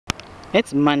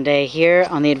It's Monday here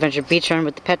on the Adventure Beach Run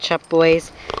with the Pet Shop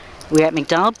Boys. We're at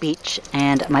McDonald Beach,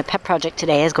 and my pet project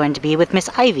today is going to be with Miss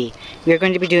Ivy. We are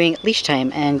going to be doing leash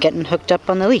time and getting hooked up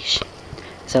on the leash.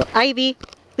 So Ivy,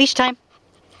 leash time.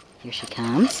 Here she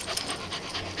comes.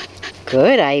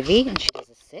 Good, Ivy. And she does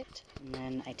a sit. And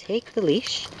then I take the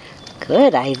leash.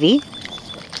 Good, Ivy.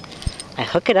 I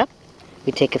hook it up.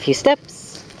 We take a few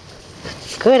steps.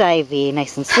 Good, Ivy.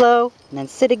 Nice and slow. And then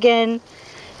sit again.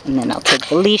 And then I'll take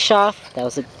the leash off. That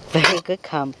was a very good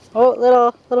come. Oh,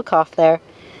 little cough there.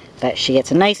 But she gets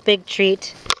a nice big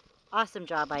treat. Awesome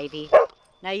job, Ivy.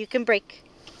 Now you can break.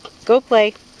 Go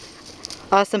play.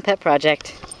 Awesome pet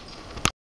project.